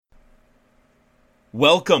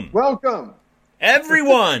Welcome, Welcome.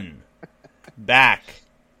 everyone, back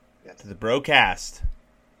Yes. to the Broadcast.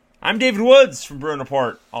 I'm David Woods from Bruin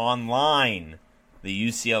Report Online, the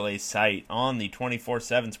UCLA site on the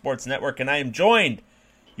 24/7 Sports Network, and I am joined,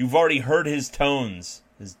 you've already heard his tones,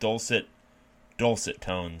 his dulcet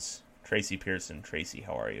tones, Tracy Pearson. Tracy,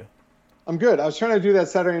 how are you? I'm good. I was trying to do that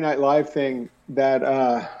Saturday Night Live thing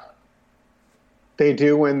that they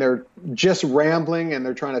do when they're just rambling and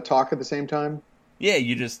they're trying to talk at the same time. Yeah,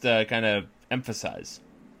 you just kind of emphasize.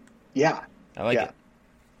 Yeah. I like Yeah. it.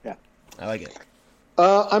 Yeah. I like it.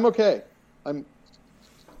 I'm okay. I'm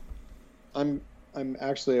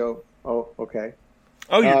actually okay.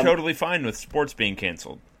 Oh, you're totally fine with sports being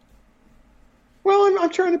canceled. Well,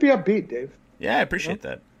 I'm trying to be upbeat, Dave. Yeah, I appreciate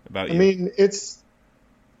that about you. I mean, it's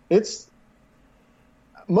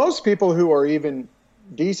most people who are even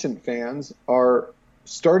decent fans are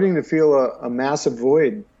starting to feel a massive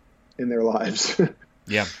void in their lives.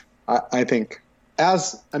 Yeah. I think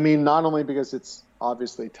not only because it's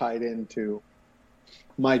obviously tied into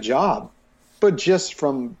my job, but just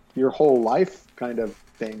from your whole life kind of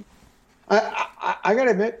thing. I gotta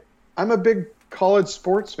admit, I'm a big college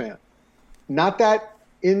sports fan. Not that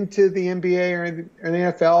into the NBA or the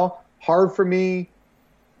NFL. Hard for me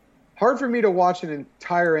to watch an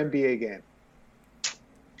entire NBA game.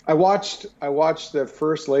 I watched the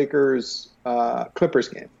first Lakers Clippers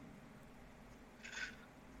game.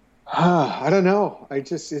 I don't know.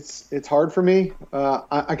 It's hard for me.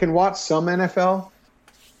 I can watch some NFL,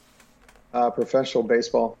 professional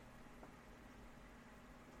baseball.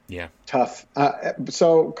 Yeah. Tough.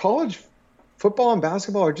 So college football and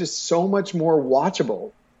basketball are just so much more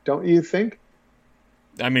watchable, don't you think?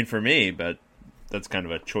 I mean, for me, but that's kind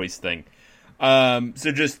of a choice thing.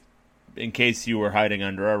 So just in case you were hiding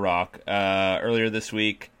under a rock, earlier this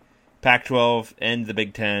week, Pac-12 and the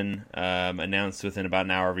Big Ten announced within about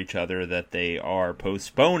an hour of each other that they are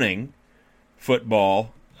postponing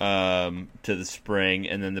football to the spring,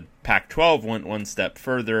 and then the Pac-12 went one step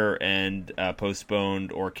further and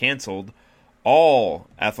postponed or canceled all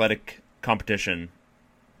athletic competition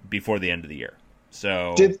before the end of the year.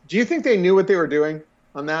 So, do you think they knew what they were doing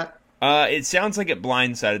on that? It sounds like it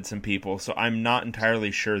blindsided some people, so I'm not entirely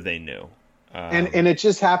sure they knew. And it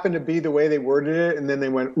just happened to be the way they worded it, and then they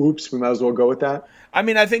went, "Oops, we might as well go with that." I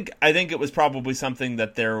mean, I think it was probably something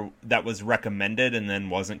that was recommended and then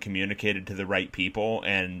wasn't communicated to the right people.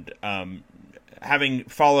 And having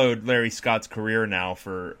followed Larry Scott's career now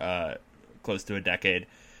for close to a decade,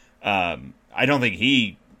 I don't think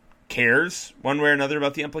he cares one way or another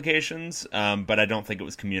about the implications. But I don't think it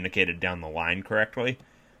was communicated down the line correctly,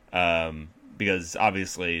 because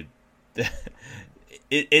obviously.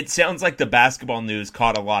 It sounds like the basketball news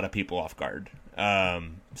caught a lot of people off guard.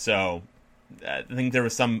 So I think there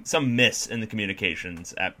was some miss in the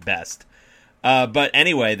communications at best. But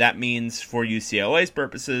anyway, that means for UCLA's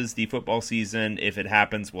purposes, the football season, if it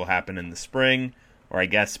happens, will happen in the spring, or I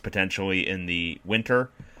guess potentially in the winter.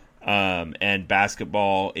 And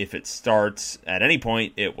basketball, if it starts at any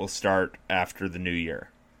point, it will start after the new year.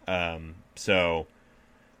 So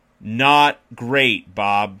not great,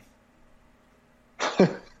 Bob.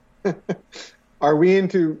 Are we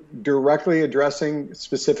into directly addressing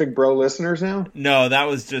specific bro listeners now? No, that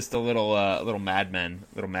was just a little Mad Men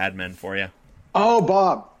for you. Oh,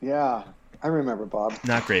 Bob. Yeah, I remember Bob.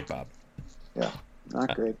 Not great, Bob. Yeah,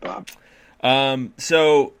 not great, Bob.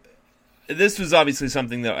 So this was obviously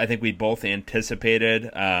something that I think we both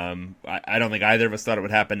anticipated. I don't think either of us thought it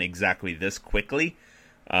would happen exactly this quickly.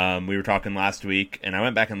 We were talking last week, and I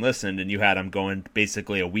went back and listened, and you had him going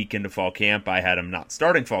basically a week into fall camp. I had him not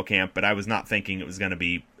starting fall camp, but I was not thinking it was going to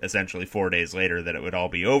be essentially 4 days later that it would all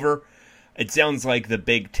be over. It sounds like the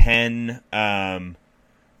Big Ten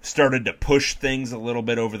started to push things a little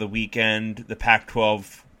bit over the weekend. The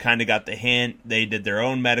Pac-12 kind of got the hint. They did their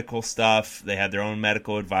own medical stuff. They had their own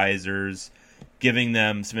medical advisors giving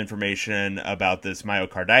them some information about this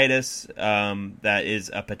myocarditis that is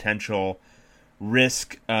a potential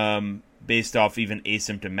risk based off even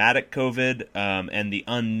asymptomatic COVID, and the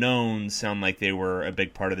unknowns sound like they were a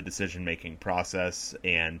big part of the decision-making process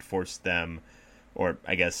and forced them, or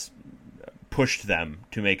I guess pushed them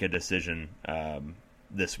to make a decision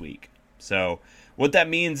this week. So what that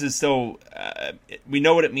means is we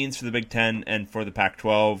know what it means for the Big Ten and for the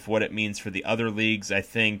Pac-12, what it means for the other leagues. I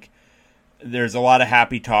think there's a lot of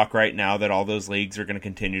happy talk right now that all those leagues are going to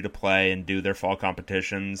continue to play and do their fall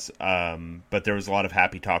competitions. But there was a lot of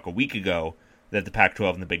happy talk a week ago that the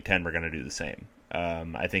Pac-12 and the Big Ten were going to do the same.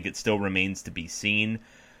 I think it still remains to be seen.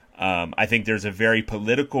 I think there's a very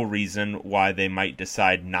political reason why they might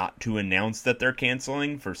decide not to announce that they're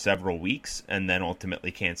canceling for several weeks and then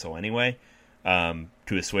ultimately cancel anyway, to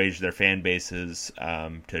assuage their fan bases,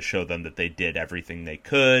 to show them that they did everything they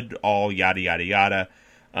could, all yada, yada, yada.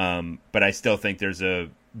 But I still think there's a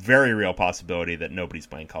very real possibility that nobody's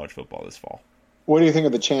playing college football this fall. What do you think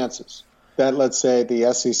of the chances that, let's say,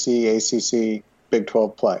 the SEC, ACC, Big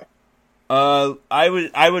 12 play?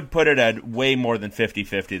 I would put it at way more than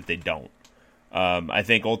 50-50 that they don't. I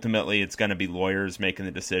think ultimately it's going to be lawyers making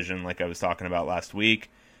the decision, like I was talking about last week.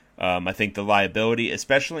 I think the liability,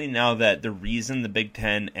 especially now that the reason the Big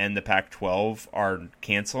Ten and the Pac-12 are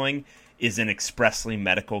canceling is an expressly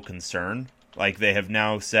medical concern. Like, they have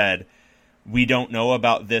now said, we don't know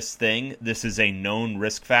about this thing. This is a known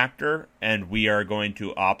risk factor, and we are going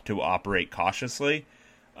to opt to operate cautiously.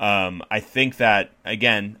 I think that,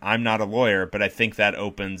 again, I'm not a lawyer, but I think that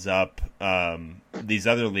opens up these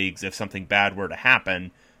other leagues, if something bad were to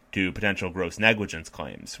happen, to potential gross negligence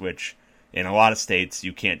claims, which in a lot of states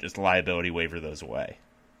you can't just liability waiver those away.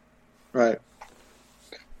 Right.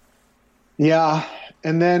 Yeah,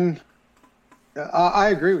 and then I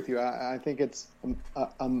agree with you. I think it's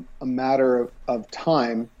a matter of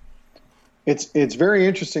time. It's very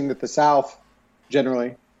interesting that the South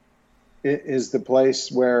generally is the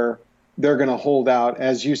place where they're going to hold out,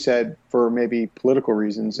 as you said, for maybe political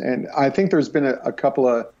reasons. And I think there's been a couple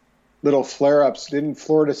of little flare-ups. Didn't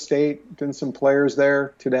Florida State, didn't some players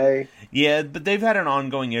there today? Yeah, but they've had an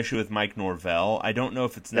ongoing issue with Mike Norvell. I don't know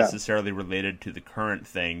if it's necessarily related to the current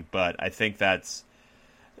thing, but I think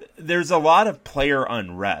there's a lot of player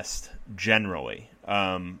unrest generally.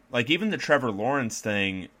 Like even the Trevor Lawrence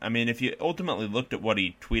thing, I mean, if you ultimately looked at what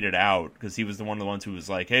he tweeted out, because he was one of the ones who was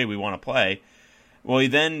like, hey, we want to play. Well, he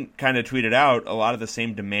then kind of tweeted out a lot of the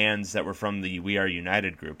same demands that were from the We Are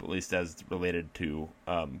United group, at least as related to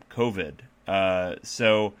COVID.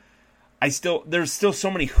 So there's still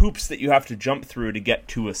so many hoops that you have to jump through to get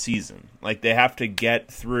to a season. Like, they have to get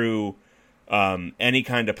through any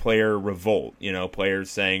kind of player revolt,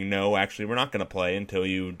 players saying, no, actually, we're not going to play until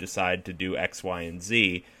you decide to do X, Y, and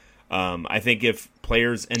Z. I think if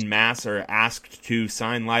players en masse are asked to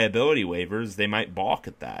sign liability waivers, they might balk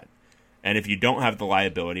at that. And if you don't have the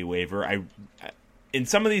liability waiver, in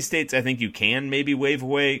some of these states, I think you can maybe waive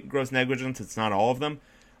away gross negligence. It's not all of them.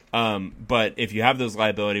 But if you have those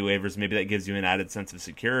liability waivers, maybe that gives you an added sense of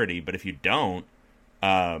security. But if you don't,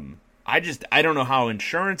 I don't know how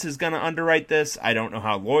insurance is going to underwrite this. I don't know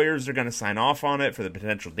how lawyers are going to sign off on it for the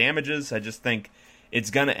potential damages. I just think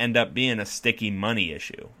it's going to end up being a sticky money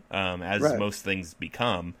issue, as most things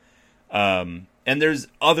become. And there's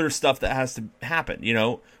other stuff that has to happen.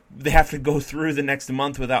 They have to go through the next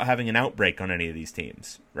month without having an outbreak on any of these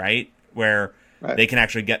teams, right? Where they can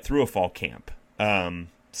actually get through a fall camp.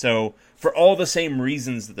 So for all the same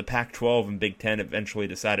reasons that the Pac-12 and Big Ten eventually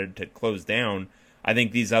decided to close down, I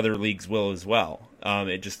think these other leagues will as well.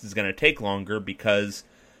 It just is going to take longer because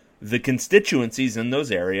the constituencies in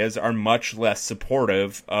those areas are much less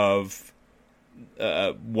supportive of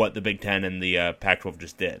what the Big Ten and the Pac-12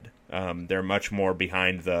 just did. They're much more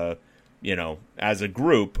behind the, as a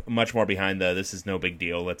group, much more behind the, this is no big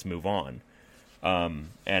deal, let's move on.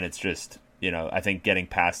 And it's just, I think getting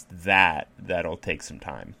past that'll take some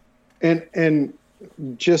time. And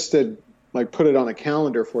just to put it on a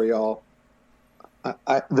calendar for y'all,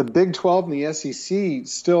 the Big 12 and the SEC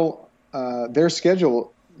still, their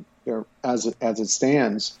schedule, as it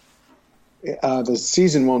stands, the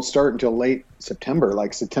season won't start until late September,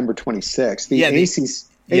 like September 26th. The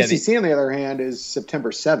ACC, on the other hand, is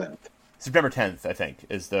September 7th. September 10th, I think,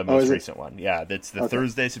 is the most recent one. Yeah, that's the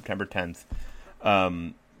Thursday, September 10th.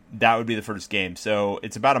 That would be the first game. So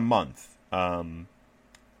it's about a month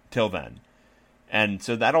till then. And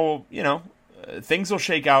so that'll, things will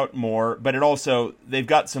shake out more, but they've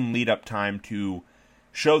got some lead-up time to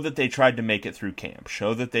show that they tried to make it through camp,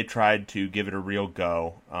 show that they tried to give it a real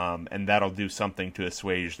go, and that'll do something to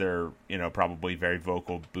assuage their, probably very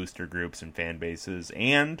vocal booster groups and fan bases,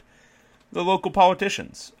 and the local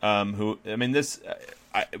politicians, I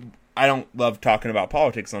don't love talking about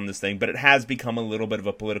politics on this thing, but it has become a little bit of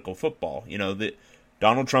a political football.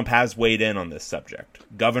 Donald Trump has weighed in on this subject.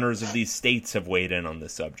 Governors of these states have weighed in on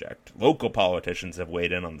this subject. Local politicians have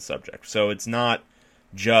weighed in on the subject. So it's not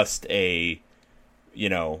just a,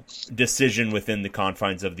 decision within the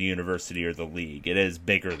confines of the university or the league. It is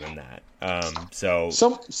bigger than that.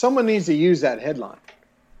 Someone needs to use that headline.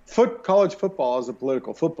 College football is a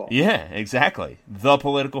political football. Yeah, exactly. The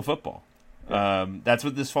political football. That's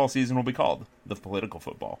what this fall season will be called, the political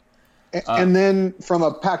football. And then from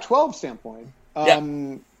a Pac-12 standpoint,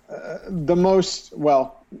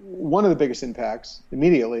 one of the biggest impacts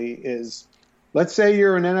immediately is, let's say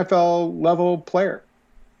you're an NFL level player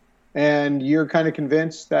and you're kind of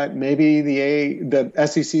convinced that maybe the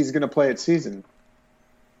SEC is going to play its season.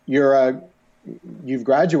 You've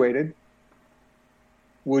graduated.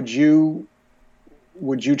 Would you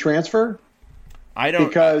transfer? I don't,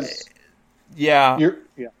 because yeah.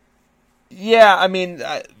 I mean,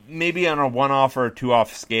 maybe on a 1-off or a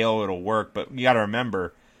 2-off scale it'll work, but you got to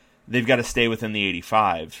remember they've got to stay within the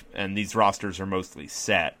 85, and these rosters are mostly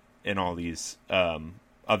set in all these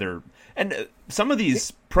other. And some of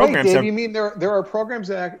these programs. Hey, Dave, you mean there are programs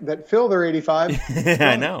that fill their 85?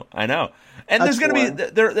 I know. And there's going to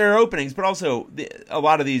be there are openings, but also a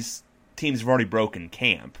lot of these teams have already broken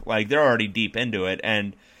camp. Like, they're already deep into it,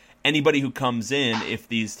 and anybody who comes in, if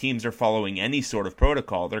these teams are following any sort of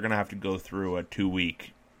protocol, they're going to have to go through a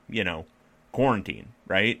 2-week, quarantine,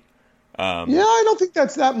 right? I don't think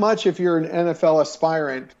that's that much if you're an NFL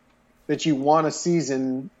aspirant that you want a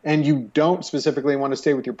season and you don't specifically want to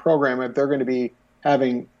stay with your program if they're going to be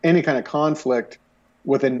having any kind of conflict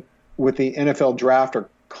with the NFL draft or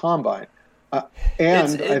combine.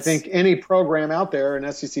 I think any program out there,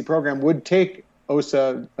 an SEC program, would take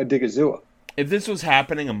Osa Odighizuwa. If this was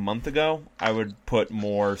happening a month ago, I would put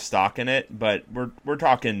more stock in it, but we're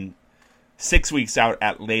talking 6 weeks out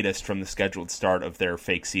at latest from the scheduled start of their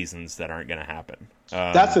fake seasons that aren't going to happen.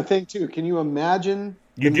 That's the thing, too. Can you imagine?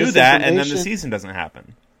 You do that, and then the season doesn't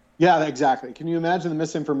happen. Yeah, exactly. Can you imagine the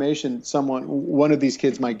misinformation one of these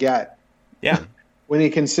kids might get? Yeah. When he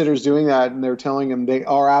considers doing that, and they're telling him they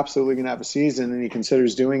are absolutely going to have a season, and he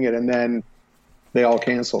considers doing it, and then they all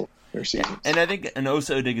cancel their seasons. And I think an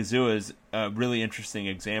Osa Odighizuwa is a really interesting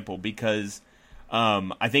example because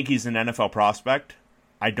I think he's an NFL prospect.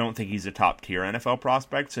 I don't think he's a top-tier NFL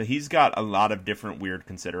prospect, so he's got a lot of different weird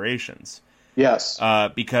considerations. Yes.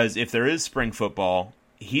 Because if there is spring football,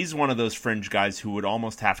 he's one of those fringe guys who would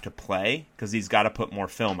almost have to play because he's got to put more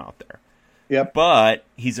film out there. Yep. But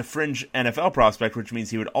he's a fringe NFL prospect, which means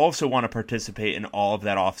he would also want to participate in all of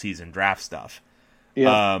that off-season draft stuff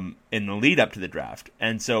in the lead-up to the draft.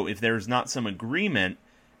 And so if there's not some agreement,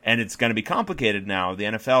 and it's going to be complicated now, the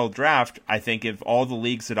NFL draft, I think if all the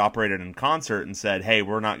leagues had operated in concert and said, hey,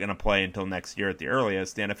 we're not going to play until next year at the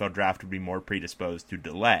earliest, the NFL draft would be more predisposed to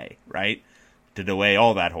delay, right? To delay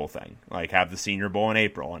all that whole thing. Like have the Senior Bowl in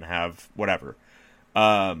April and have whatever.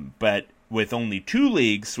 But with only 2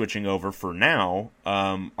 leagues switching over for now,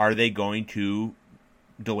 are they going to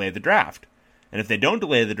delay the draft? And if they don't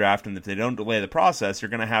delay the draft and if they don't delay the process, you're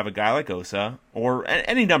going to have a guy like Osa or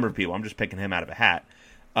any number of people. I'm just picking him out of a hat.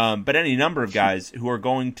 But any number of guys who are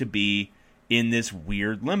going to be in this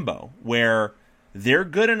weird limbo where they're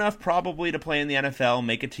good enough probably to play in the NFL,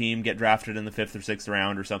 make a team, get drafted in the 5th or 6th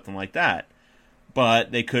round or something like that.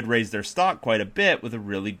 But they could raise their stock quite a bit with a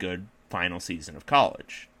really good final season of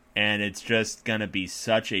college. And it's just going to be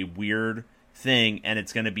such a weird thing, and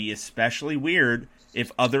it's going to be especially weird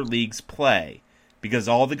if other leagues play, because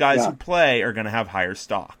all the guys who play are going to have higher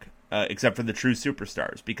stock, except for the true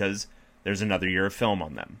superstars, because there's another year of film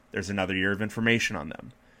on them. There's another year of information on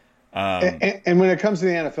them. And when it comes to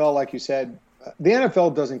the NFL, like you said, the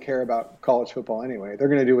NFL doesn't care about college football anyway. They're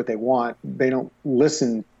going to do what they want. They don't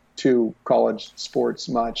listen to college sports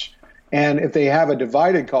much. And if they have a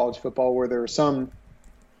divided college football where there are some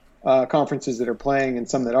conferences that are playing and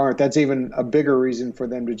some that aren't, that's even a bigger reason for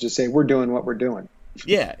them to just say, we're doing what we're doing.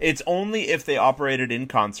 Yeah, it's only if they operated in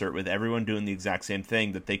concert with everyone doing the exact same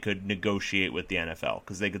thing that they could negotiate with the NFL.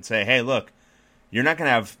 Because they could say, hey, look, you're not going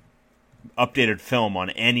to have updated film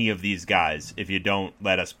on any of these guys if you don't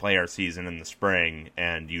let us play our season in the spring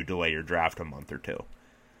and you delay your draft a month or 2.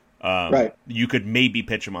 Right. You could maybe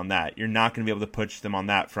pitch them on that. You're not going to be able to pitch them on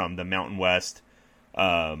that from the Mountain West,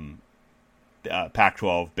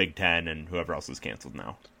 Pac-12, Big Ten, and whoever else is canceled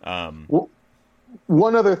now.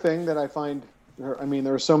 One other thing that I find, I mean,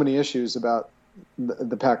 there are so many issues about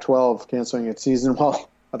the Pac-12 canceling its season while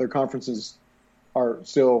other conferences are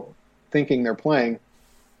still thinking they're playing.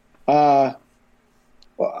 A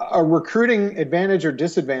recruiting advantage or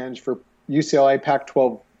disadvantage for UCLA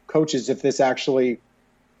Pac-12 coaches if this actually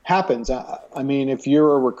happens. I mean, if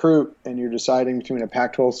you're a recruit and you're deciding between a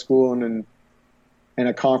Pac-12 school and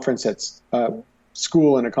a conference that's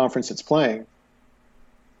school and a conference that's playing,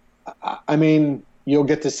 I mean, you'll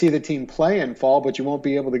get to see the team play in fall, but you won't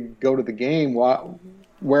be able to go to the game.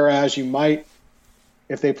 Whereas you might,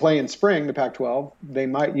 if they play in spring, the Pac-12,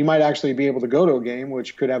 you might actually be able to go to a game,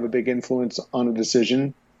 which could have a big influence on a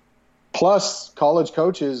decision. Plus, college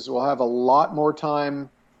coaches will have a lot more time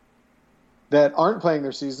that aren't playing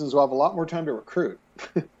their seasons will have a lot more time to recruit.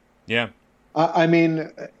 Yeah. I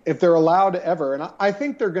mean, if they're allowed ever, and I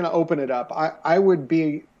think they're going to open it up. I would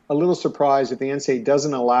be a little surprised if the NCAA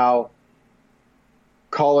doesn't allow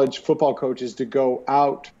college football coaches to go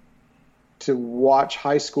out to watch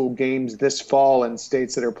high school games this fall in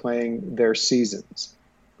states that are playing their seasons,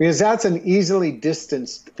 because that's an easily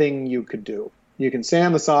distanced thing you could do. You can stand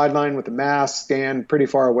on the sideline with a mask, stand pretty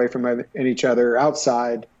far away from each other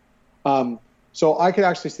outside. So I could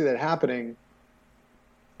actually see that happening.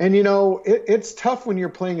 And, it's tough when you're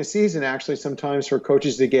playing a season, actually, sometimes for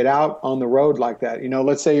coaches to get out on the road like that.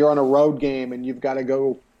 Let's say you're on a road game and you've got to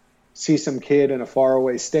go see some kid in a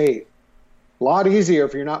faraway state. A lot easier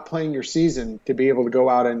if you're not playing your season to be able to go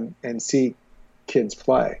out and see kids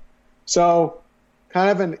play. So kind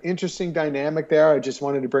of an interesting dynamic there. I just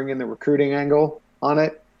wanted to bring in the recruiting angle on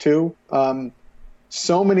it, too.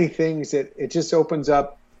 So many things that it just opens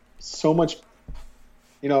up so much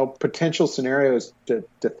potential scenarios to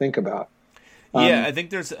think about. Yeah, I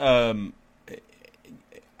think there's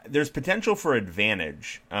potential for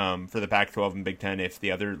advantage for the Pac-12 and Big Ten if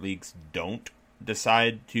the other leagues don't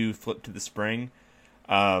decide to flip to the spring.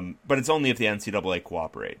 But it's only if the NCAA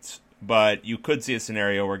cooperates. But you could see a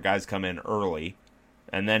scenario where guys come in early,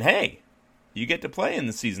 and then, hey, you get to play in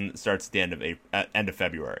the season that starts at the end of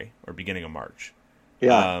February or beginning of March.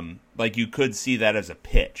 Yeah. You could see that as a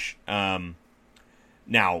pitch.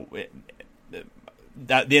 Now,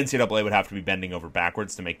 that the NCAA would have to be bending over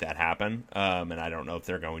backwards to make that happen, and I don't know if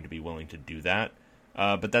they're going to be willing to do that.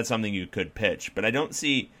 But that's something you could pitch. But I don't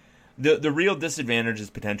see the real disadvantage is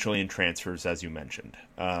potentially in transfers, as you mentioned,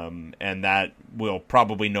 and that we'll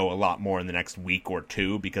probably know a lot more in the next week or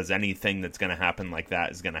two, because anything that's going to happen like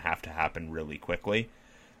that is going to happen really quickly.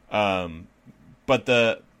 But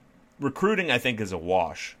the recruiting, I think, is a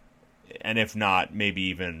wash. And if not, maybe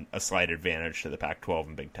even a slight advantage to the Pac-12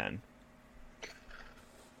 and Big Ten.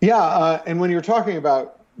 Yeah, and when you're talking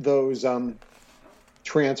about those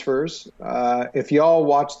transfers, if y'all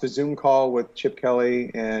watched the Zoom call with Chip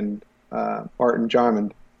Kelly and Martin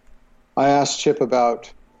Jarmond, I asked Chip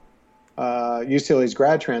about UCLA's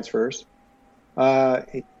grad transfers.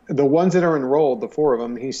 The ones that are enrolled, the 4 of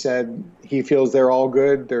them, he said he feels they're all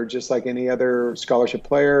good. They're just like any other scholarship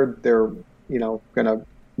player. They're, going to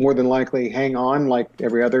more than likely hang on like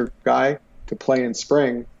every other guy to play in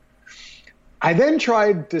spring. I then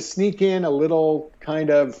tried to sneak in a little kind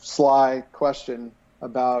of sly question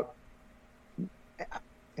about,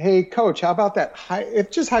 hey, coach, how about that? If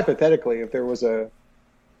just hypothetically, if there was a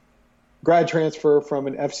grad transfer from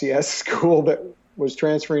an FCS school that was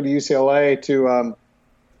transferring to UCLA to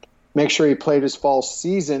make sure he played his fall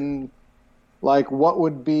season, like what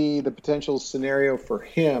would be the potential scenario for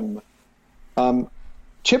him?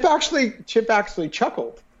 Chip actually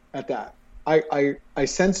chuckled at that. I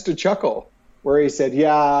sensed a chuckle where he said,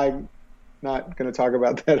 yeah, I'm not going to talk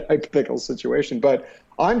about that hypothetical situation, but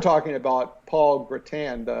I'm talking about Paul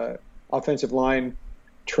Gratan, the offensive line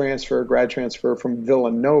grad transfer from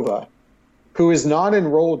Villanova, who is not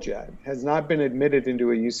enrolled yet, has not been admitted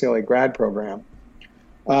into a UCLA grad program.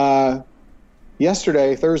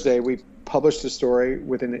 Yesterday, Thursday, we published a story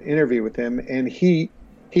with an interview with him, and he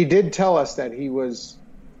did tell us that he was,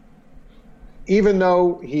 even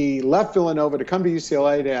though he left Villanova to come to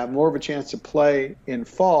UCLA to have more of a chance to play in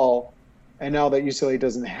fall, and now that UCLA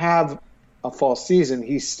doesn't have a fall season,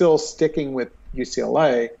 he's still sticking with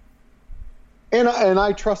UCLA. And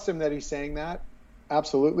I trust him that he's saying that,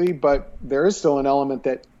 absolutely, but there is still an element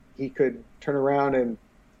that he could turn around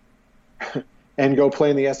and go play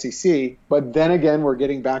in the SEC. But then again, we're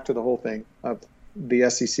getting back to the whole thing of the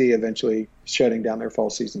SEC eventually shutting down their fall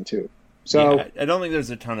season too. So yeah, I don't think there's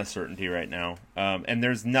a ton of certainty right now. And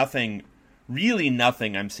there's really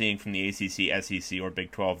nothing I'm seeing from the ACC, SEC, or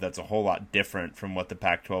Big 12 that's a whole lot different from what the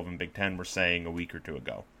Pac-12 and Big 10 were saying a week or two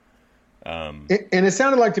ago. And it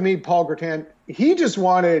sounded like to me, Paul Gratan, he just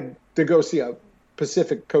wanted to go see a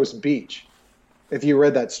Pacific Coast beach. If you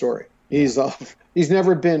read that story, he's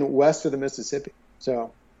never been west of the Mississippi.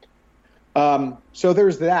 So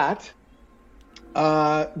there's that.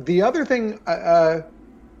 The other thing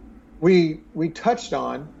we touched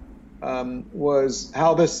on was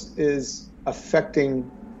how this is affecting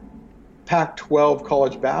Pac-12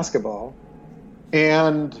 college basketball,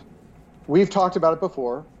 and we've talked about it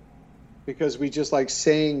before because we just like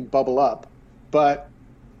saying bubble up, but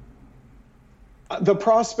the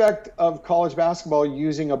prospect of college basketball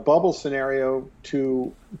using a bubble scenario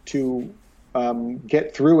to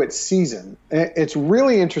get through its season, it's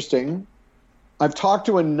really interesting. I've talked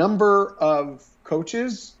to a number of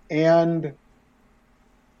coaches and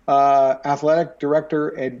athletic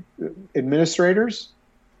director administrators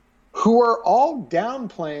who are all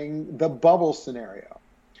downplaying the bubble scenario.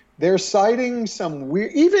 They're citing some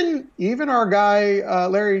weird. Even our guy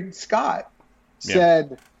Larry Scott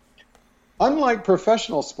said, unlike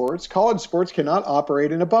professional sports, college sports cannot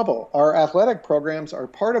operate in a bubble. Our athletic programs are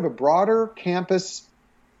part of a broader campuses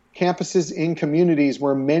in communities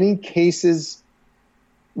where the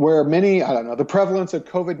prevalence of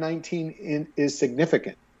COVID-19 is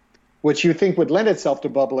significant, which you think would lend itself to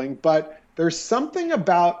bubbling, but there's something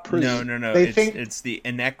about no. It's the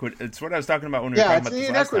inequity. It's what I was talking about when we were talking about this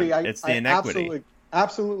last time. It's the inequity.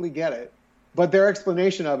 Absolutely get it, but their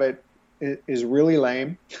explanation of it is really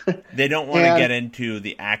lame. They don't want to get into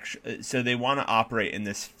the actual, so they want to operate in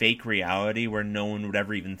this fake reality where no one would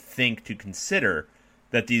ever even think to consider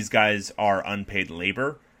that these guys are unpaid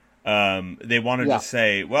labor. They want to just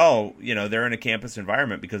say, well, they're in a campus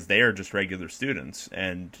environment because they are just regular students,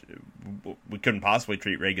 and we couldn't possibly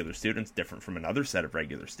treat regular students different from another set of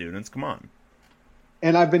regular students. Come on.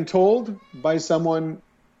 And I've been told by someone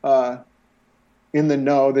in the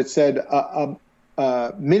know that said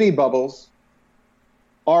mini bubbles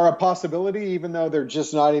are a possibility, even though they're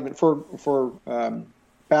just not even for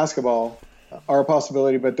basketball are a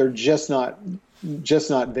possibility, but they're just not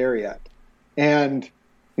there yet. And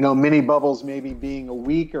mini bubbles maybe being a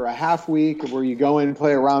week or a half week where you go in and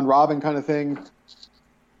play a round robin kind of thing.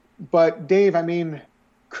 But Dave, I mean,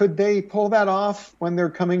 could they pull that off when they're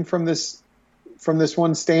coming from this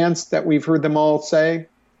one stance that we've heard them all say?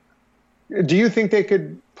 Do you think they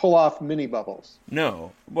could pull off mini bubbles?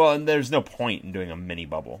 No. Well, and there's no point in doing a mini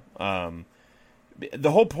bubble.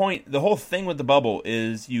 The whole thing with the bubble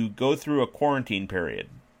is you go through a quarantine period,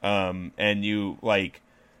 and you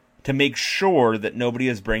to make sure that nobody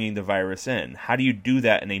is bringing the virus in. How do you do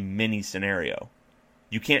that in a mini scenario?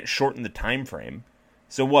 You can't shorten the time frame.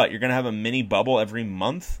 So what? You're going to have a mini bubble every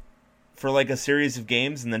month for a series of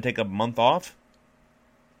games and then take a month off?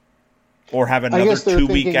 Or have another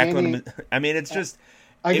 2-week I mean, it's just...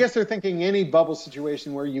 I guess they're thinking any bubble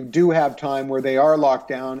situation where you do have time where they are locked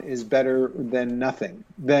down is better than nothing,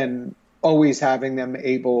 than always having them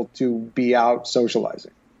able to be out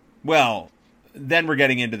socializing. Well, then we're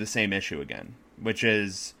getting into the same issue again, which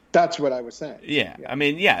is... That's what I was saying. Yeah. I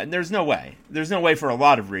mean, and there's no way. There's no way for a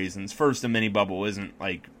lot of reasons. First, a mini bubble isn't,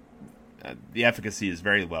 the efficacy is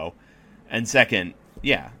very low. And second,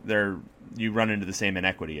 you run into the same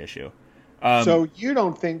inequity issue. So you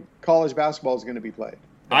don't think college basketball is going to be played?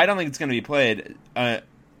 I don't think it's going to be played.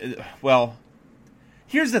 Well,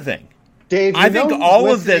 here's the thing. Dave, I think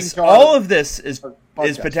all of this is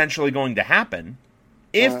potentially going to happen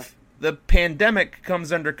if the pandemic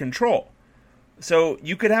comes under control. So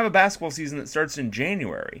you could have a basketball season that starts in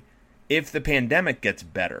January if the pandemic gets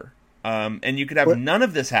better. And you could have none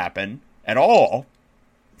of this happen at all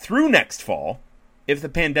through next fall if the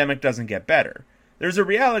pandemic doesn't get better. There's a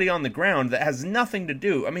reality on the ground that has nothing to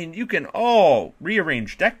do. I mean, you can all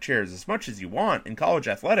rearrange deck chairs as much as you want in college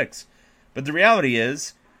athletics, but the reality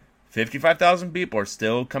is 55,000 people are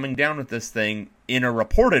still coming down with this thing in a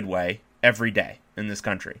reported way every day in this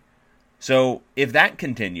country. So if that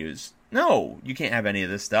continues, no, you can't have any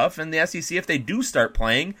of this stuff. And the SEC, if they do start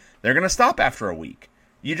playing, they're going to stop after a week.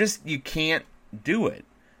 You can't do it.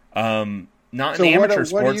 Not in the amateur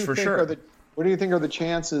sports for sure. What do you think are the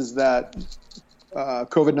chances that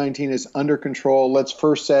COVID-19 is under control? Let's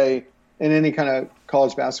first say in any kind of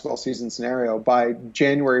college basketball season scenario, by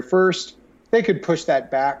January 1st, they could push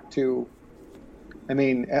that back to,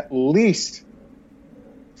 at least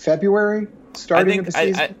February, starting of the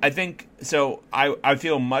season. I think so. I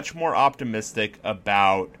feel much more optimistic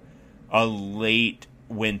about a late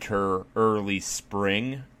winter, early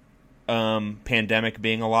spring pandemic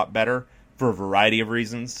being a lot better for a variety of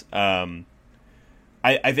reasons.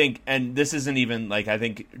 I think, and this isn't even I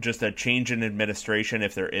think just a change in administration,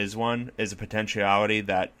 if there is one, is a potentiality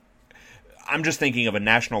that I'm just thinking of a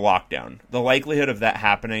national lockdown. The likelihood of that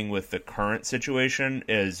happening with the current situation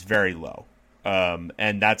is very low.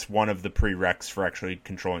 And that's one of the prereqs for actually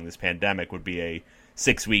controlling this pandemic would be a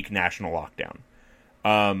 6-week national lockdown.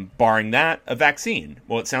 Barring that, a vaccine.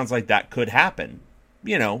 Well, it sounds like that could happen,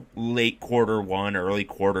 late Q1, early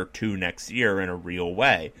Q2 next year in a real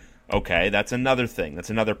way. Okay, that's another thing. That's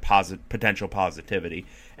another potential positivity.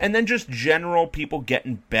 And then just general people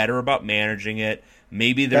getting better about managing it.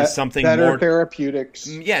 Maybe there's something better more. Therapeutics.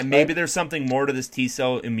 Yeah, maybe there's something more to this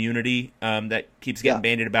T-cell immunity that keeps getting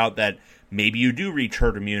bandied about, that maybe you do reach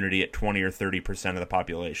herd immunity at 20 or 30% of the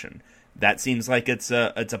population. That seems like it's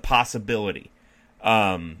a possibility.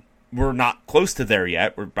 We're not close to there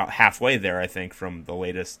yet. We're about halfway there, I think, from the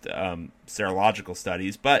latest serological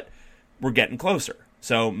studies, but we're getting closer.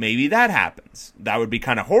 So maybe that happens. That would be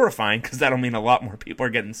kind of horrifying because that'll mean a lot more people are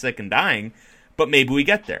getting sick and dying, but maybe we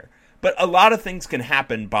get there. But a lot of things can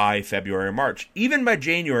happen by February or March. Even by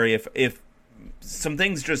January, if some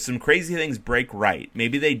crazy things break right,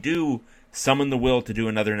 maybe they do summon the will to do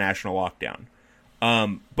another national lockdown.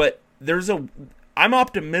 But I'm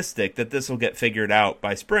optimistic that this will get figured out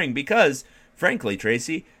by spring because, frankly,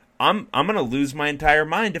 Tracy, I'm going to lose my entire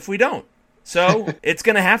mind if we don't. So it's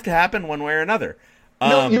going to happen one way or another.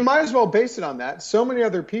 No, you might as well base it on that. So many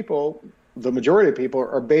other people, the majority of people,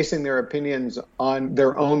 are basing their opinions on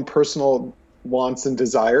their own personal wants and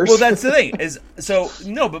desires. Well, that's the thing.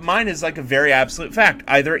 But mine is like a very absolute fact.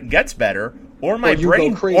 Either it gets better, or my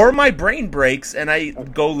brain breaks, and I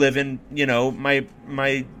go live in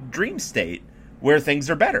my dream state where things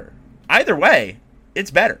are better. Either way, it's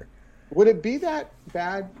better. Would it be that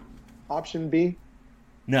bad? Option B?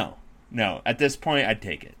 No. At this point, I'd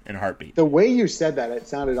take it in a heartbeat. The way you said that, it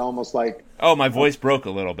sounded almost like... Oh, my voice broke a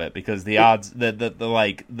little bit because the odds, the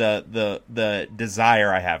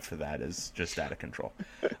desire I have for that is just out of control.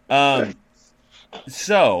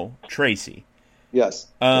 So, Tracy. Yes.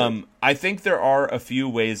 I think there are a few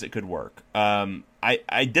ways it could work.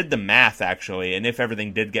 I did the math, actually, and if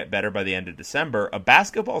everything did get better by the end of December, a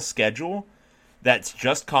basketball schedule that's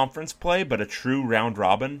just conference play, but a true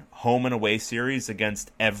round-robin home and away series against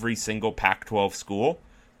every single Pac-12 school,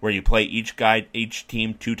 where you play each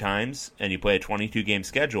team 2 times, and you play a 22-game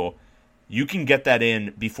schedule, you can get that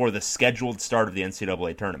in before the scheduled start of the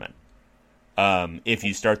NCAA tournament, if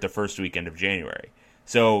you start the first weekend of January.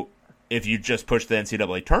 So if you just push the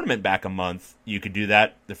NCAA tournament back a month, you could do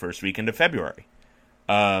that the first weekend of February.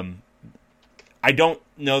 I don't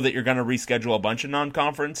know that you're going to reschedule a bunch of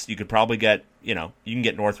non-conference. You could probably get, you can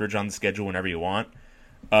get Northridge on the schedule whenever you want.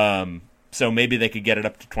 So maybe they could get it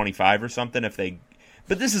up to 25 or something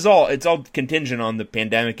but it's all contingent on the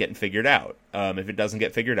pandemic getting figured out. If it doesn't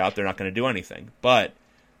get figured out, they're not going to do anything. But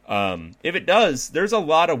if it does, there's a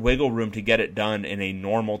lot of wiggle room to get it done in a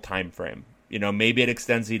normal time frame. Maybe it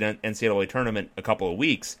extends the NCAA tournament a couple of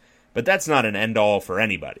weeks, but that's not an end-all for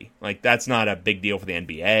anybody. Like, that's not a big deal for the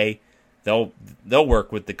NBA. They'll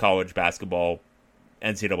work with the college basketball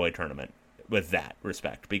NCAA tournament with that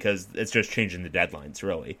respect because it's just changing the deadlines,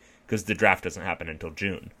 really, because the draft doesn't happen until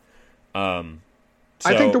June. I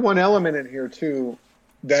think the one element in here, too,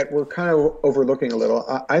 that we're kind of overlooking a little,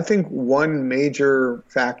 I think one major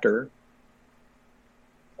factor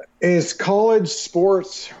is college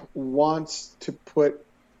sports wants to put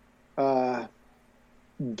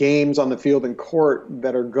games on the field and court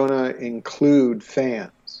that are going to include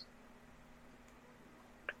fans.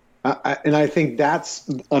 And I think that's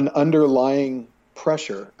an underlying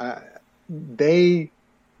pressure. I don't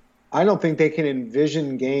think they can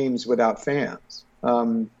envision games without fans.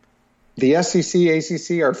 The SEC,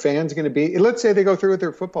 ACC, are fans going to be? Let's say they go through with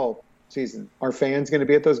their football season. Are fans going to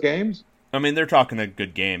be at those games? I mean, they're talking a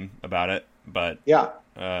good game about it, but yeah.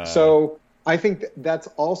 So I think that's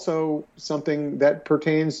also something that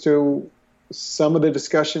pertains to some of the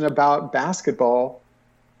discussion about basketball.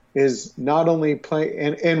 Is not only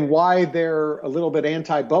play and why they're a little bit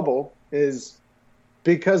anti-bubble is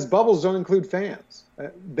because bubbles don't include fans.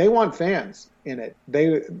 They want fans in it.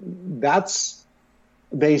 They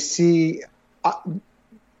see.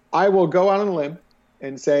 I will go out on a limb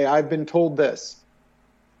and say I've been told this.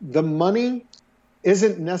 The money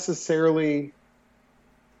isn't necessarily.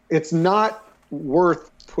 It's not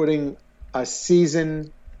worth putting a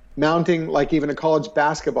season, mounting like even a college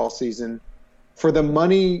basketball season. For the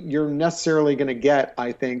money you're necessarily going to get,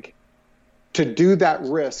 I think, to do that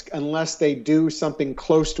risk unless they do something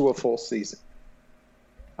close to a full season.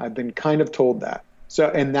 I've been kind of told that.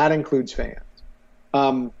 And that includes fans.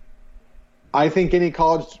 I think any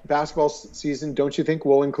college basketball season, don't you think,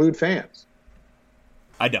 will include fans?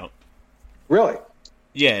 I don't. Really?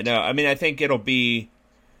 Yeah, no. I mean, I think it'll be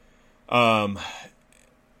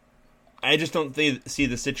I just don't see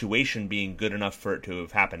the situation being good enough for it to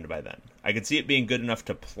have happened by then. I could see it being good enough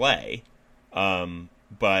to play,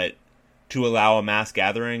 but to allow a mass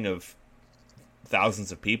gathering of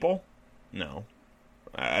thousands of people, no.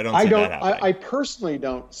 I don't see that happening. I personally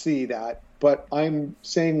don't see that, but I'm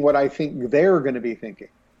saying what I think they're going to be thinking.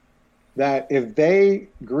 That if they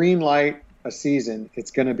green light a season,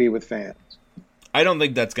 it's going to be with fans. I don't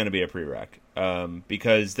think that's going to be a prereq.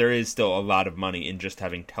 Because there is still a lot of money in just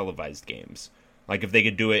having televised games. Like if they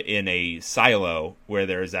could do it in a silo where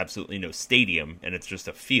there is absolutely no stadium and it's just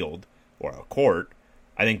a field or a court,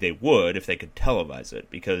 I think they would if they could televise it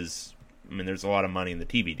because, I mean, there's a lot of money in the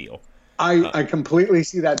TV deal. I completely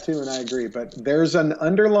see that too, and I agree. But there's an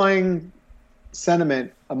underlying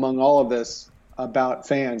sentiment among all of this about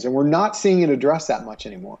fans, and we're not seeing it addressed that much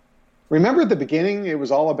anymore. Remember at the beginning, it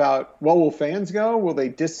was all about, well, will fans go? Will they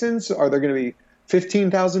distance? Are there going to be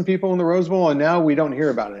 15,000 people in the Rose Bowl? And now we don't hear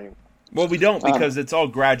about it anymore. Well, we don't, because it's all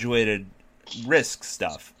graduated risk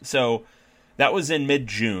stuff. So that was in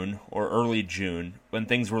mid-June or early June when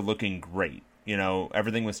things were looking great. You know,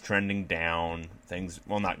 everything was trending down.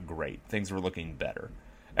 Not great. Things were looking better.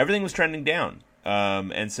 Everything was trending down.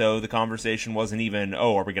 And so the conversation wasn't even,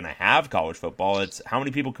 are we going to have college football? It's how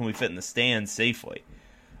many people can we fit in the stands safely?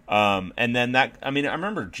 And then I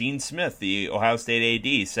remember Gene Smith, the Ohio State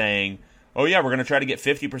AD, saying, oh yeah, we're going to try to get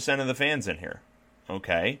 50% of the fans in here.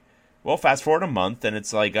 Okay. Well, fast forward a month, and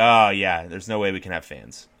it's like, oh yeah, there's no way we can have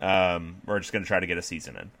fans. We're just going to try to get a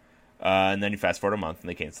season in. And then you fast forward a month, and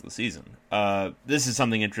they cancel the season. This is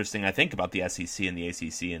something interesting, I think, about the SEC and the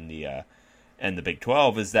ACC and the Big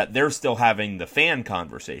 12, is that they're still having the fan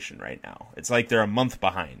conversation right now. It's like they're a month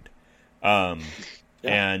behind.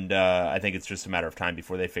 And I think it's just a matter of time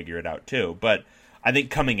before they figure it out, too. But I think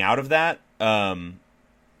coming out of that,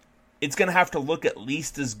 it's going to have to look at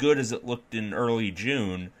least as good as it looked in early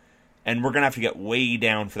June. And we're going to have to get way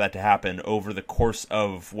down for that to happen over the course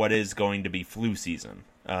of what is going to be flu season.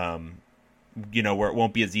 Where it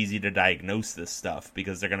won't be as easy to diagnose this stuff,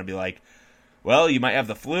 because they're going to be like, well, you might have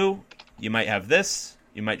the flu, you might have this,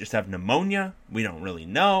 you might just have pneumonia, we don't really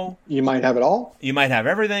know. You might have it all. You might have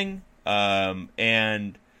everything.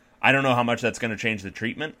 And I don't know how much that's going to change the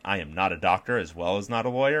treatment. I am not a doctor as well as not a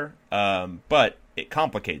lawyer. But it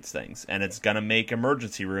complicates things, and it's going to make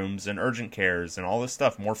emergency rooms and urgent cares and all this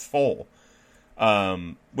stuff more full.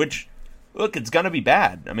 Which, look, it's going to be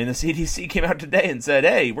bad. I mean, the CDC came out today and said,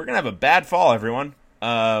 hey, we're going to have a bad fall, everyone.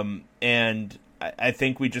 And I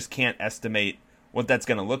think we just can't estimate what that's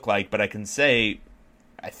going to look like. But I can say,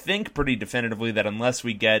 I think pretty definitively that unless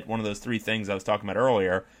we get one of those three things I was talking about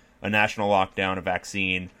earlier, a national lockdown, a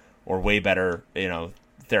vaccine, or way better,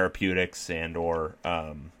 therapeutics and or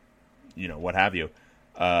what have you,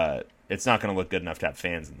 it's not going to look good enough to have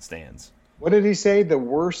fans in the stands. What did he say? The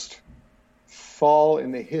worst fall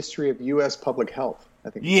in the history of U.S. public health, I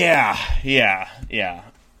think. Yeah.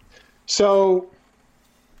 So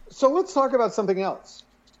let's talk about something else.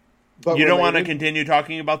 But you don't want to continue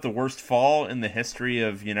talking about the worst fall in the history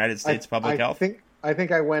of United States public health? I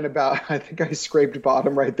think I scraped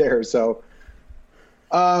bottom right there. So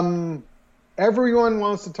everyone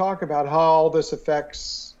wants to talk about how all this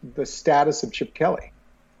affects the status of Chip Kelly.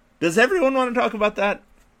 Does everyone want to talk about that?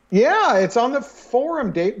 Yeah, it's on the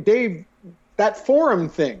forum, Dave. That forum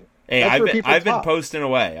thing. Hey, I've been posting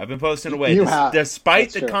away. You have.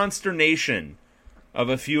 Despite the consternation of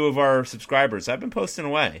a few of our subscribers, I've been posting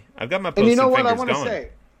away. I've got my posting fingers going. And you know what I want to say?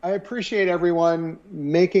 I appreciate everyone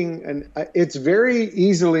making it's very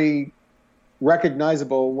easily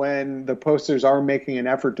recognizable when the posters are making an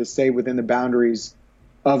effort to stay within the boundaries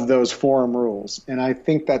of those forum rules. And I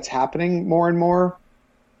think that's happening more and more.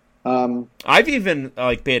 I've even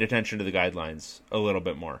paid attention to the guidelines a little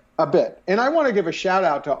bit more. A bit. And I want to give a shout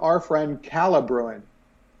out to our friend Calla Bruin.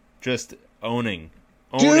 Just owning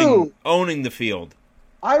the field.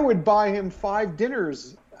 I would buy him 5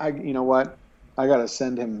 dinners. You know what? I'm going to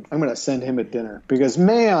send him a dinner because,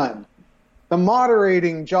 man, the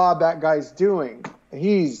moderating job that guy's doing,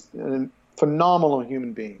 he's a phenomenal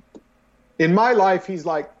human being. In my life, he's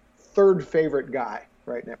like 3rd favorite guy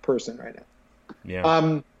right now.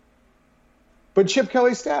 Yeah. But Chip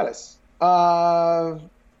Kelly's status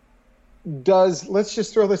let's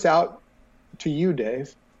just throw this out to you,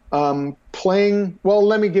 Dave. Playing, well,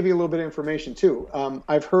 let me give you a little bit of information too.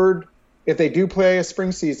 I've heard if they do play a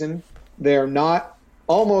spring season, they're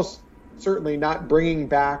almost certainly not bringing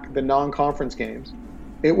back the non-conference games.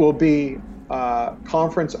 It will be a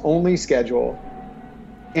conference-only schedule,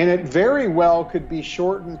 and it very well could be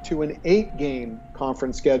shortened to an 8-game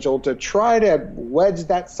conference schedule to try to wedge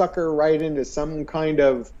that sucker right into some kind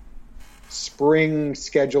of spring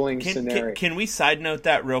scheduling scenario. Can we side note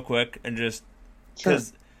that real quick and just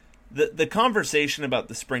because the conversation about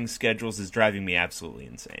the spring schedules is driving me absolutely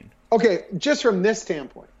insane. Okay, just from this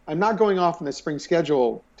standpoint, I'm not going off on the spring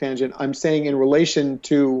schedule tangent. I'm saying in relation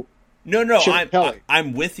to Chip Kelly.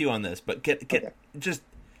 I'm with you on this, but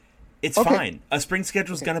it's fine. A spring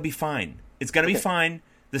schedule is going to be fine. It's going to be fine.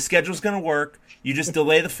 The schedule's going to work. You just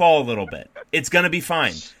delay the fall a little bit. It's going to be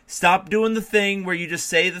fine. Stop doing the thing where you just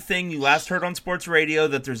say the thing you last heard on sports radio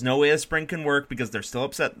that there's no way a spring can work because they're still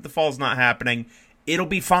upset that the fall's not happening. It'll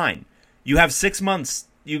be fine. You have 6 months.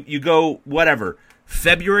 You go, whatever,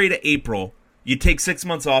 February to April. You take 6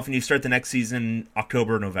 months off and you start the next season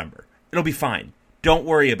October, November. It'll be fine. Don't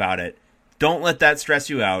worry about it. Don't let that stress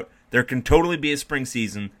you out. There can totally be a spring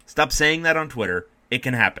season. Stop saying that on Twitter. It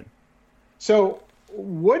can happen. So,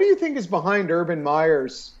 what do you think is behind Urban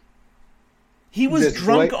Meyer's? He was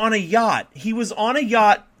drunk on a yacht. He was on a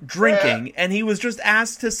yacht drinking, and he was just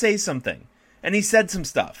asked to say something. And he said some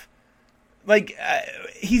stuff. Like,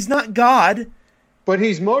 he's not God. But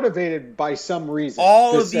he's motivated by some reason.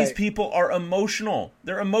 All of these people are emotional.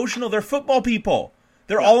 They're emotional. They're football people.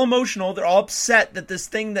 They're all emotional. They're all upset that this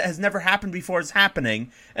thing that has never happened before is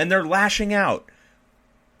happening, and they're lashing out.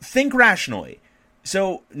 Think rationally.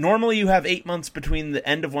 So normally you have 8 months between the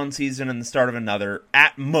end of one season and the start of another,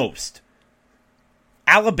 at most.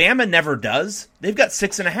 Alabama never does. They've got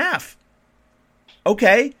 6.5.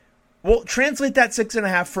 Okay, well, translate that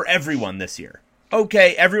 6.5 for everyone this year.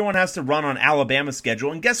 Okay, everyone has to run on Alabama's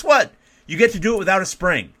schedule, and guess what? You get to do it without a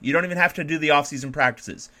spring. You don't even have to do the offseason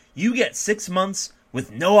practices. You get 6 months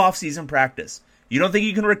with no offseason practice. You don't think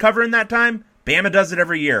you can recover in that time? Bama does it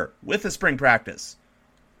every year with a spring practice.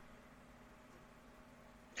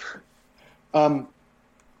 I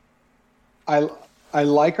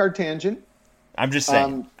like our tangent. I'm just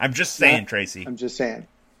saying. Tracy. I'm just saying.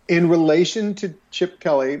 In relation to Chip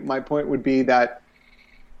Kelly, my point would be that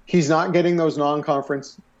he's not getting those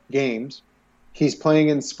non-conference games. He's playing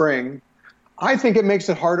in spring. I think it makes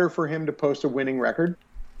it harder for him to post a winning record.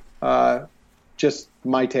 Just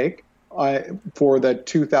my take for the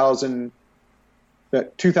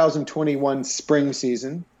 2021 spring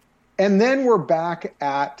season. And then we're back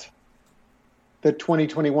at the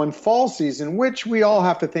 2021 fall season, which we all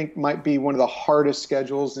have to think might be one of the hardest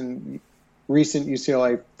schedules in recent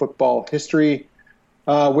UCLA football history.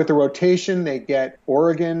 With the rotation, they get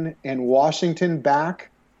Oregon and Washington back,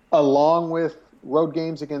 along with road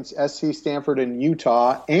games against SC, Stanford, and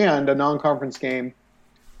Utah, and a non-conference game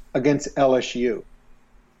against LSU.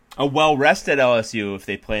 A well-rested LSU if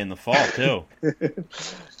they play in the fall, too.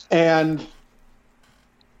 And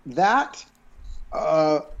that,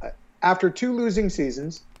 after 2 losing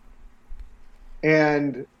seasons,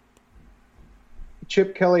 and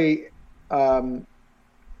Chip Kelly,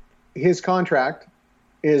 his contract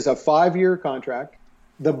is a 5-year contract.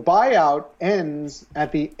 The buyout ends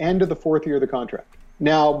at the end of the 4th year of the contract.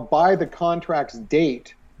 Now, by the contract's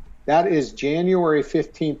date, that is January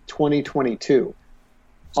 15th, 2022.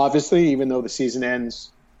 Obviously, even though the season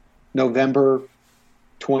ends November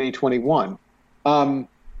 2021. From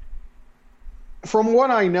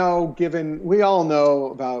what I know, given we all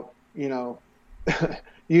know about,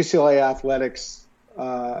 UCLA athletics,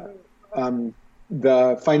 the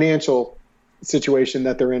financial situation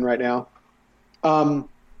that they're in right now,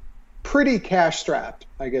 pretty cash strapped,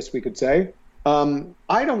 I guess we could say.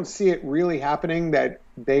 I don't see it really happening that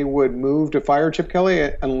they would move to fire Chip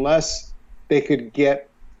Kelly unless they could get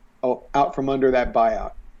out from under that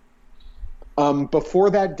buyout. Before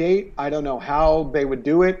that date, I don't know how they would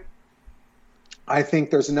do it. I think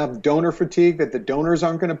there's enough donor fatigue that the donors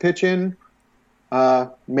aren't going to pitch in.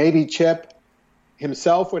 Maybe Chip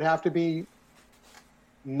himself would have to be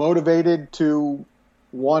motivated to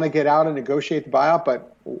want to get out and negotiate the buyout,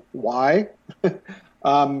 but why?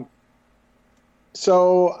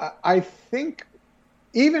 So I think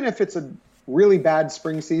even if it's a really bad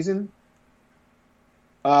spring season,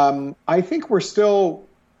 I think we're still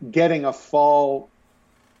getting a fall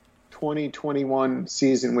 2021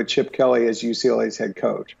 season with Chip Kelly as UCLA's head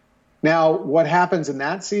coach. Now, what happens in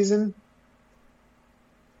that season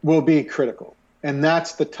will be critical, and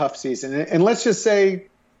that's the tough season. And let's just say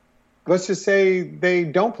they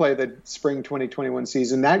don't play the spring 2021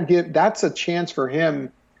 season. That's a chance for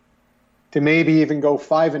him to maybe even go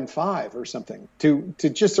 5-5 or something, to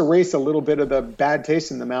just erase a little bit of the bad taste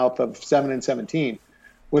in the mouth of 7-17.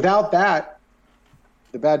 Without that,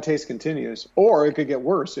 the bad taste continues, or it could get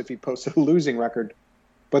worse if he posts a losing record.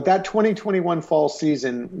 But that 2021 fall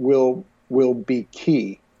season will be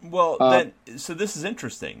key. Well, so this is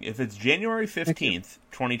interesting. If it's January 15th,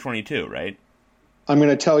 2022, right? I'm going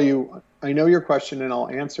to tell you, I know your question and I'll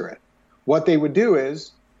answer it. What they would do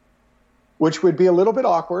is, which would be a little bit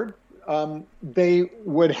awkward, they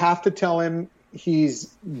would have to tell him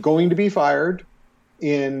he's going to be fired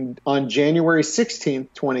on January 16th,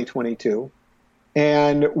 2022,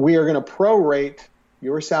 and we are going to prorate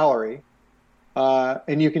your salary,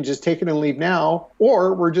 and you can just take it and leave now,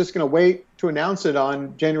 or we're just going to wait to announce it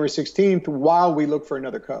on January 16th while we look for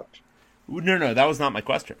another coach. No, that was not my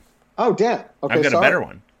question. Oh, damn. Okay, I've got a better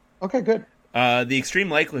one. Okay, good. The extreme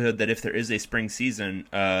likelihood that if there is a spring season,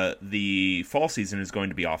 the fall season is going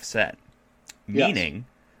to be offset, meaning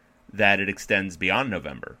that it extends beyond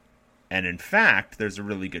November. And in fact, there's a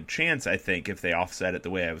really good chance, I think, if they offset it the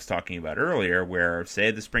way I was talking about earlier, where,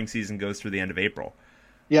 say, the spring season goes through the end of April,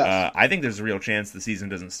 Yes. I think there's a real chance the season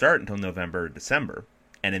doesn't start until November or December.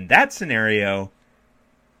 And in that scenario,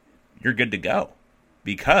 you're good to go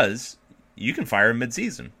because you can fire him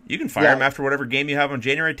mid-season. You can fire him after whatever game you have on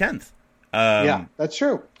January 10th. Yeah, that's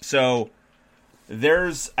true. So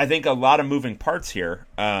there's, I think, a lot of moving parts here.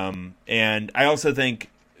 And I also think,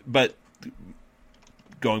 but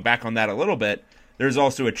going back on that a little bit, there's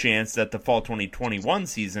also a chance that the fall 2021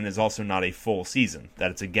 season is also not a full season,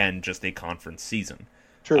 that it's, again, just a conference season.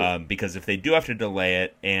 True. Because if they do have to delay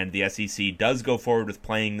it and the SEC does go forward with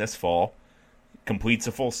playing this fall, completes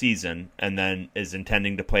a full season, and then is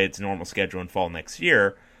intending to play its normal schedule in fall next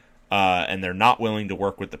year, and they're not willing to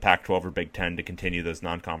work with the Pac-12 or Big Ten to continue those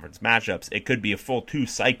non-conference matchups, it could be a full 2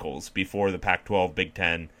 cycles before the Pac-12, Big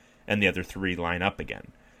Ten, and the other 3 line up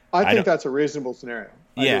again. I think that's a reasonable scenario.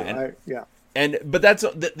 But that's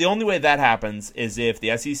the only way that happens is if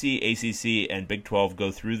the SEC, ACC, and Big 12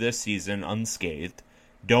 go through this season unscathed,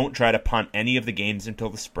 don't try to punt any of the games until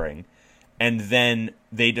the spring, and then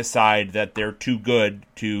they decide that they're too good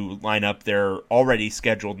to line up their already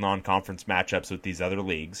scheduled non-conference matchups with these other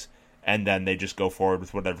leagues, and then they just go forward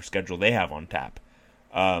with whatever schedule they have on tap.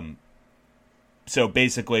 So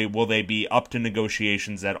basically, will they be up to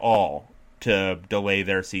negotiations at all to delay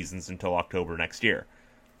their seasons until October next year?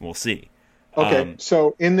 We'll see. Okay,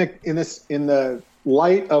 so in the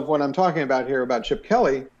light of what I'm talking about here about Chip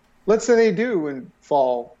Kelly, let's say they do in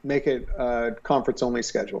fall make it a conference-only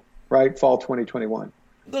schedule, right? Fall 2021.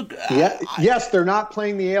 Look, yes, they're not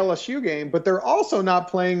playing the ALSU game, but they're also not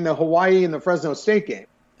playing the Hawaii and the Fresno State game.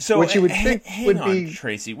 So, which you would think would be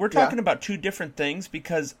Tracy. We're talking about 2 different things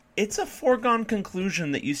because it's a foregone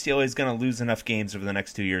conclusion that UCLA is going to lose enough games over the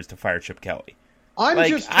next 2 years to fire Chip Kelly.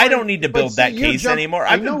 I don't need to build that case anymore.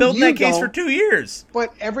 I've been building that case for 2 years.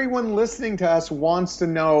 But everyone listening to us wants the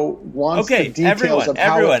details of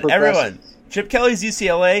how it progresses. Everyone. Chip Kelly's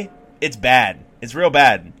UCLA, it's bad. It's real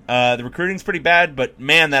bad. The recruiting's pretty bad, but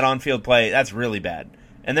man, that on-field play, that's really bad.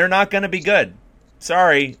 And they're not going to be good.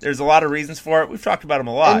 Sorry, there's a lot of reasons for it. We've talked about them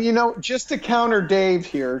a lot. And, just to counter Dave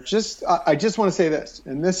here, I just want to say this,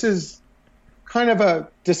 and this is kind of a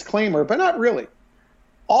disclaimer, but not really.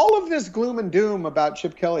 All of this gloom and doom about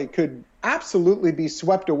Chip Kelly could absolutely be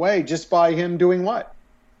swept away just by him doing what?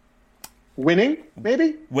 Winning,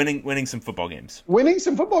 maybe? Winning some football games. Winning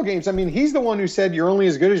some football games. I mean, he's the one who said you're only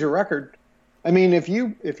as good as your record. I mean, if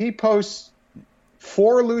he posts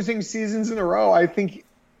 4 losing seasons in a row, I think,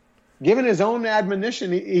 given his own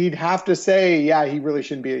admonition, he'd have to say, yeah, he really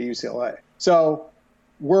shouldn't be at UCLA. So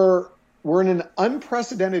we're in an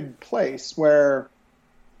unprecedented place where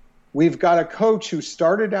we've got a coach who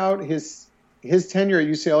started out his tenure at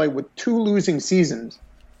UCLA with 2 losing seasons.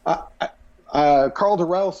 Carl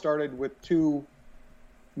Durrell started with 2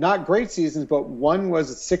 not great seasons, but one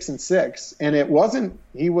was 6-6, and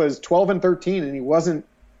he was 12-13, and he wasn't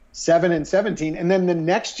 7-17. And then the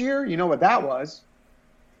next year, you know what that was?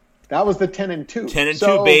 That was the 10-2.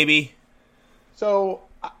 10-2, baby. So,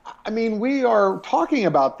 I mean, we are talking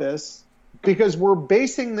about this because we're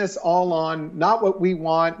basing this all on not what we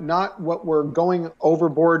want, not what we're going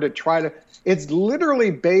overboard to try to. It's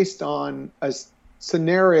literally based on a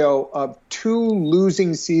scenario of 2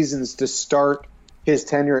 losing seasons to start his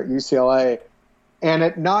tenure at UCLA, and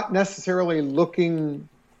it not necessarily looking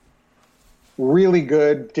really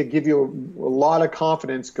good to give you a lot of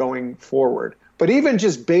confidence going forward. But even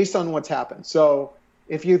just based on what's happened. So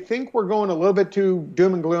if you think we're going a little bit too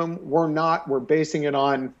doom and gloom, we're not. We're basing it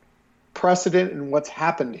on precedent and what's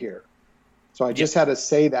happened here. So I just had to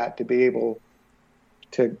say that to be able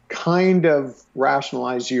to kind of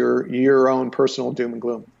rationalize your own personal doom and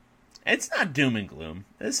gloom. It's not doom and gloom.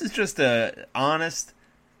 This is just a honest,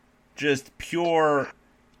 just pure,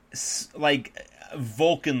 like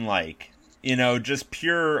Vulcan-like, just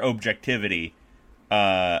pure objectivity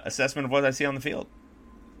assessment of what I see on the field.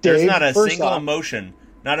 Dave, there's not a single emotion,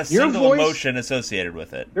 emotion associated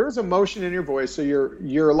with it. There's emotion in your voice, so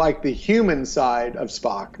you're like the human side of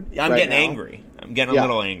Spock. I'm getting angry. I'm getting a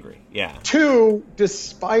little angry. Yeah. 2,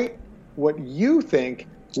 despite what you think,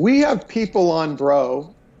 we have people on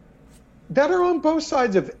Bro that are on both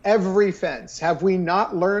sides of every fence. Have we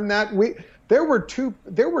not learned that? There were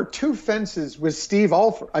two fences with Steve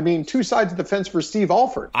Alford. I mean, 2 sides of the fence for Steve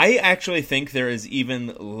Alford. I actually think there is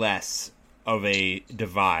even less of a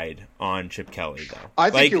divide on Chip Kelly, though.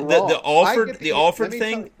 I think you're wrong. The Alford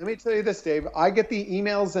thing. Let me tell you this, Dave. I get the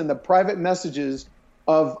emails and the private messages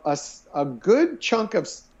of a good chunk of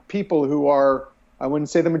people who are, I wouldn't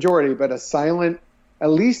say the majority, but at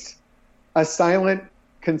least a silent,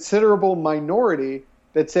 considerable minority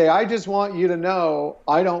that say, I just want you to know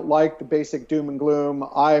I don't like the basic doom and gloom.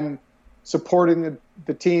 I'm supporting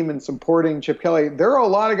the team and supporting Chip Kelly. There are a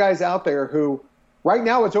lot of guys out there who, right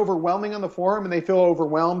now, it's overwhelming on the forum, and they feel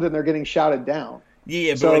overwhelmed, and they're getting shouted down.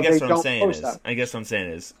 Yeah, but so I guess what I'm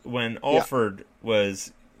saying is, when Alford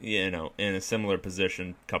was, in a similar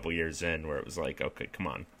position a couple years in, where it was like, okay, come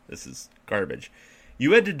on, this is garbage.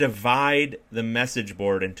 You had to divide the message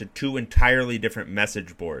board into two entirely different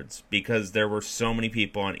message boards because there were so many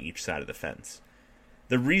people on each side of the fence.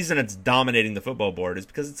 The reason it's dominating the football board is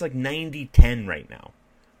because it's like 90-10 right now.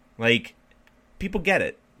 Like, people get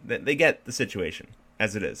it. They get the situation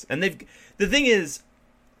as it is. And the thing is...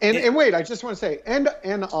 And wait, I just want to say, and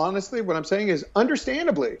honestly, what I'm saying is,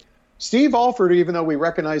 understandably, Steve Alford, even though we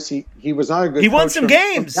recognize he was not a good coach. He won some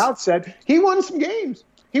games. From the outset, he won some games.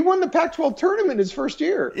 He won the Pac-12 tournament his first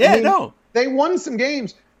year. Yeah, they won some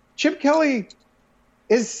games. Chip Kelly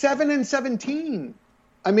is 7-17.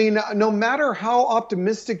 I mean, no matter how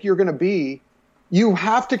optimistic you're going to be, you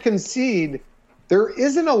have to concede there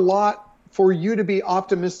isn't a lot for you to be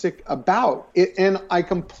optimistic about it. And I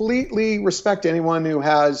completely respect anyone who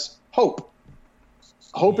has hope.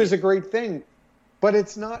 Hope is a great thing, but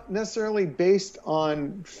it's not necessarily based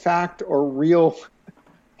on fact or real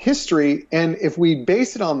history. And if we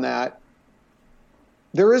base it on that,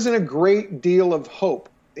 there isn't a great deal of hope.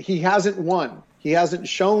 He hasn't won. He hasn't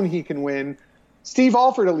shown he can win. Steve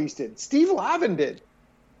Alford at least did. Steve Lavin did.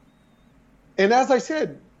 And as I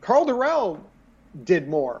said, Carl Durrell did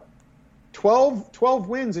more. 12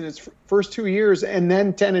 wins in his first 2 years, and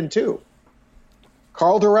then 10-2.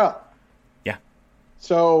 Carl Durrell. Yeah.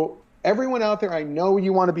 So everyone out there, I know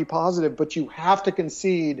you want to be positive, but you have to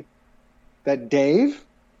concede that Dave,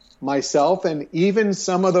 myself, and even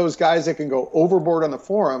some of those guys that can go overboard on the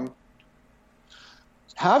forum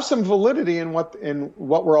have some validity in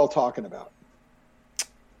what we're all talking about.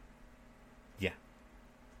 Yeah.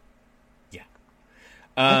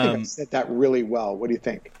 I think I said that really well. What do you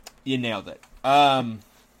think? You nailed it. So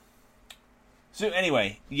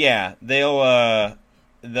anyway, yeah, they'll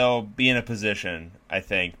be in a position, I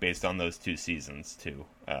think, based on those 2 seasons, to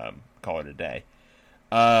call it a day.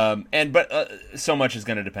 But so much is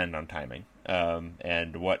going to depend on timing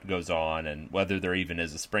and what goes on, and whether there even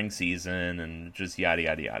is a spring season, and just yada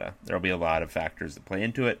yada yada. There'll be a lot of factors that play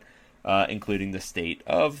into it, including the state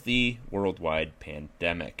of the worldwide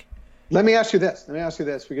pandemic. Let me ask you this,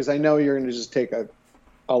 because I know you're going to just take a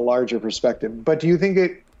larger perspective. But do you think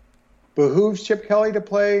it behooves Chip Kelly to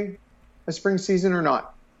play a spring season or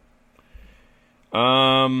not?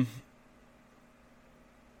 I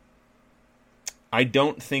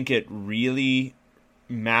don't think it really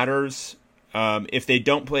matters. If they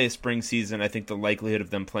don't play a spring season, I think the likelihood of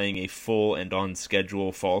them playing a full and on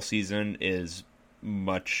schedule fall season is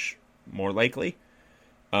much more likely.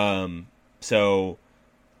 So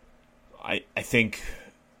I think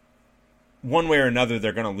one way or another,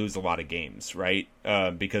 they're going to lose a lot of games, right?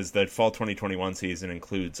 Because the fall 2021 season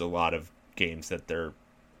includes a lot of games that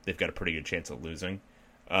they've got a pretty good chance of losing.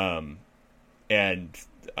 And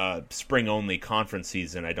spring-only conference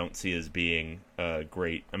season I don't see as being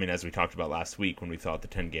great. I mean, as we talked about last week when we thought the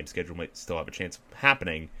 10-game schedule might still have a chance of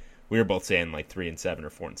happening, we were both saying like 3-7 or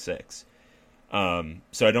 4-6.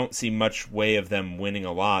 So I don't see much way of them winning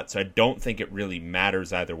a lot. So I don't think it really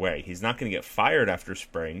matters either way. He's not going to get fired after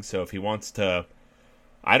spring. So if he wants to,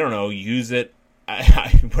 I don't know, use it,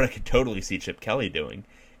 what I could totally see Chip Kelly doing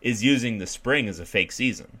is using the spring as a fake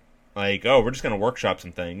season. Like, oh, we're just going to workshop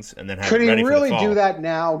some things and then have it ready for the fall. Could he really do that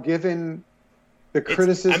now, given the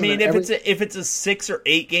criticism? I mean, if it's a 6 or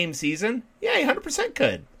 8 game season, yeah, he 100%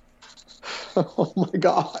 could. Oh my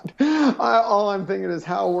God! All I'm thinking is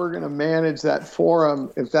how we're going to manage that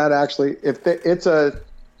forum if it's a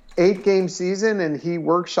 8-game season and he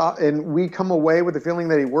and we come away with the feeling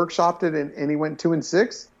that he workshopped it and he went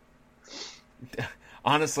 2-6.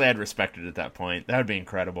 Honestly, I'd respect it at that point. That would be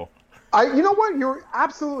incredible. You know what? You're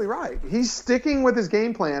absolutely right. He's sticking with his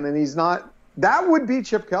game plan, and he's not. That would be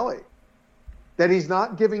Chip Kelly. That he's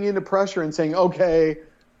not giving in to pressure and saying, "Okay,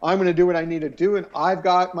 I'm going to do what I need to do, and I've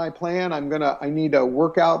got my plan. I need to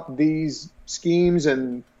work out these schemes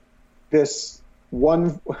and this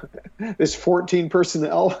 14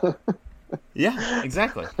 personnel." Yeah,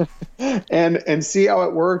 exactly. and see how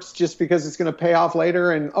it works, just because it's going to pay off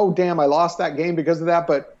later. And oh, damn, I lost that game because of that.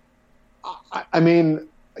 But I mean.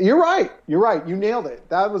 You're right. You nailed it.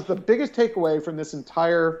 That was the biggest takeaway from this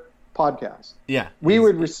entire podcast. Yeah. We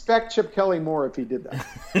would respect Chip Kelly more if he did that.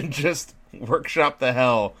 Just workshop the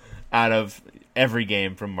hell out of every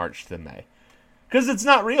game from March to May. Because it's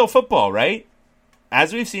not real football, right?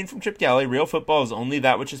 As we've seen from Chip Kelly, real football is only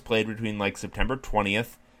that which is played between like September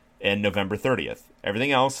 20th and November 30th.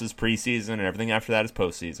 Everything else is preseason, and everything after that is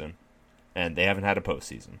postseason. and they haven't had a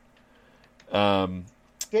postseason.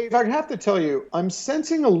 Dave, I have to tell you, I'm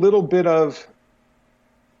sensing a little bit of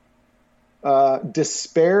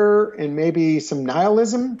despair and maybe some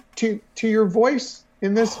nihilism to your voice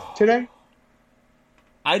in this today.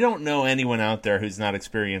 I don't know anyone out there who's not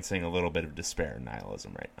experiencing a little bit of despair and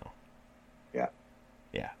nihilism right now.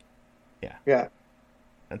 Yeah.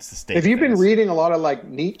 That's the state. Have you been reading a lot of like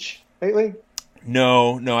Nietzsche lately?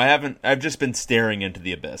 No, I haven't. I've just been staring into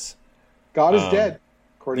the abyss. God is dead,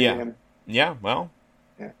 according to him. Yeah, well.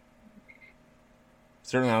 Yeah.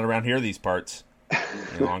 Certainly not around here, these parts,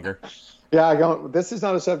 any longer. This is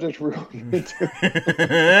not a subject we're going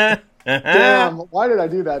into. Damn, why did I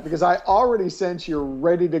do that? Because I already sense you're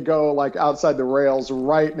ready to go like outside the rails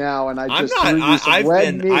right now, and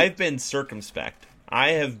I've been circumspect.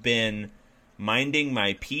 I have been minding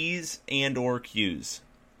my P's and or Q's.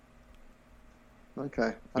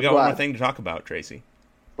 Okay. We got one more thing to talk about, Tracy.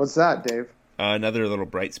 What's that, Dave? Another little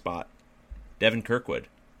bright spot. Devin Kirkwood.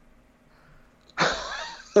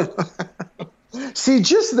 See,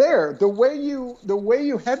 just there, the way you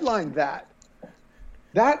headlined that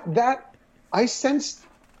I sense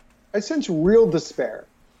real despair.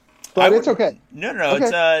 But it's okay. No,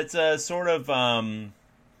 okay. It's a sort of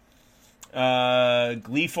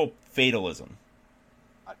gleeful fatalism.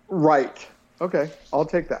 Right. Okay, I'll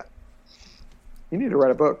take that. You need to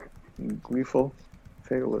write a book. Gleeful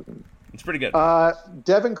fatalism. It's pretty good.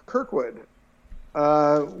 Devin Kirkwood.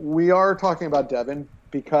 We are talking about Devin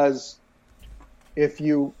because if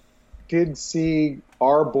you did see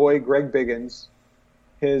our boy Greg Biggins,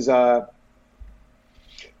 he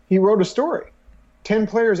wrote a story. 10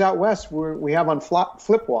 players out west we have on Flop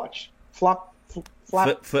Watch. Flop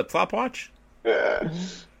Watch?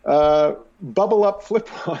 Bubble Up Flip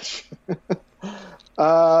Watch.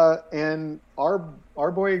 And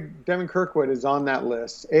our boy Devin Kirkwood is on that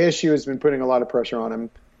list. ASU has been putting a lot of pressure on him.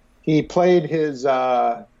 He played his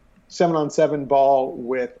 7-on-7 ball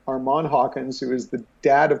with Armand Hawkins, who is the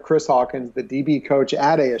dad of Chris Hawkins, the DB coach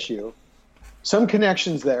at ASU. Some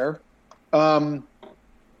connections there.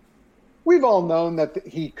 We've all known that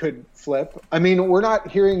he could flip. I mean, we're not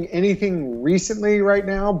hearing anything recently right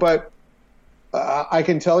now, but I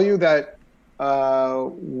can tell you that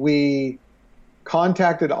we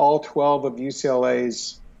contacted all 12 of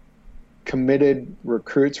UCLA's committed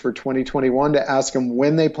recruits for 2021 to ask them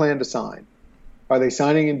when they plan to sign. Are they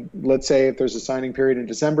signing in, let's say if there's a signing period in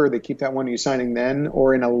December, they keep that one, are you signing then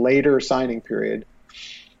or in a later signing period?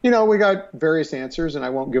 We got various answers, and I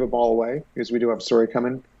won't give them all away because we do have a story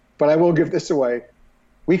coming, but I will give this away.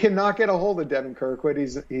 We cannot get a hold of Devin Kirkwood.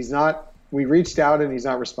 He's not, we reached out and he's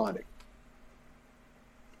not responding.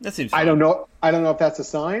 That seems fine. I don't know if that's a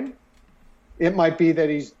sign. It might be that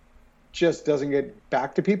he's just doesn't get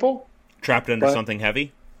back to people. Trapped under something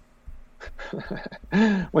heavy?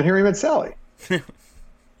 When Harry Met Sally.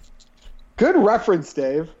 Good reference,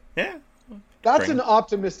 Dave. Yeah. That's an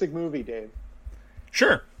optimistic movie, Dave.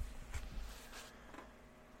 Sure.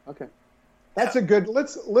 Okay. That's a good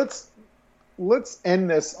let's end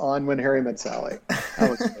this on When Harry Met Sally.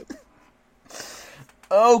 That was good.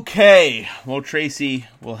 Okay. Well, Tracy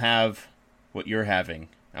will have what you're having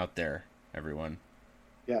out there, everyone.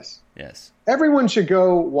 Yes. Yes. Everyone should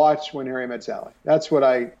go watch When Harry Met Sally. That's what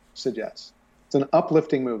I suggest. It's an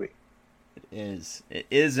uplifting movie. It is. It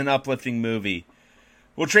is an uplifting movie.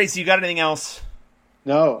 Well, Tracy, you got anything else?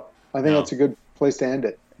 No. I think that's a good place to end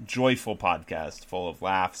it. Joyful podcast, full of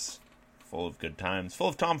laughs, full of good times, full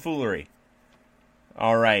of tomfoolery.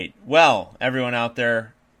 All right. Well, everyone out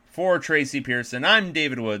there, for Tracy Pearson, I'm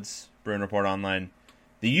David Woods, Bruin Report Online,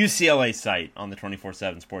 the UCLA site on the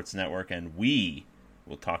 24/7 Sports Network, and we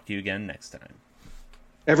will talk to you again next time.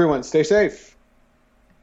 Everyone, stay safe.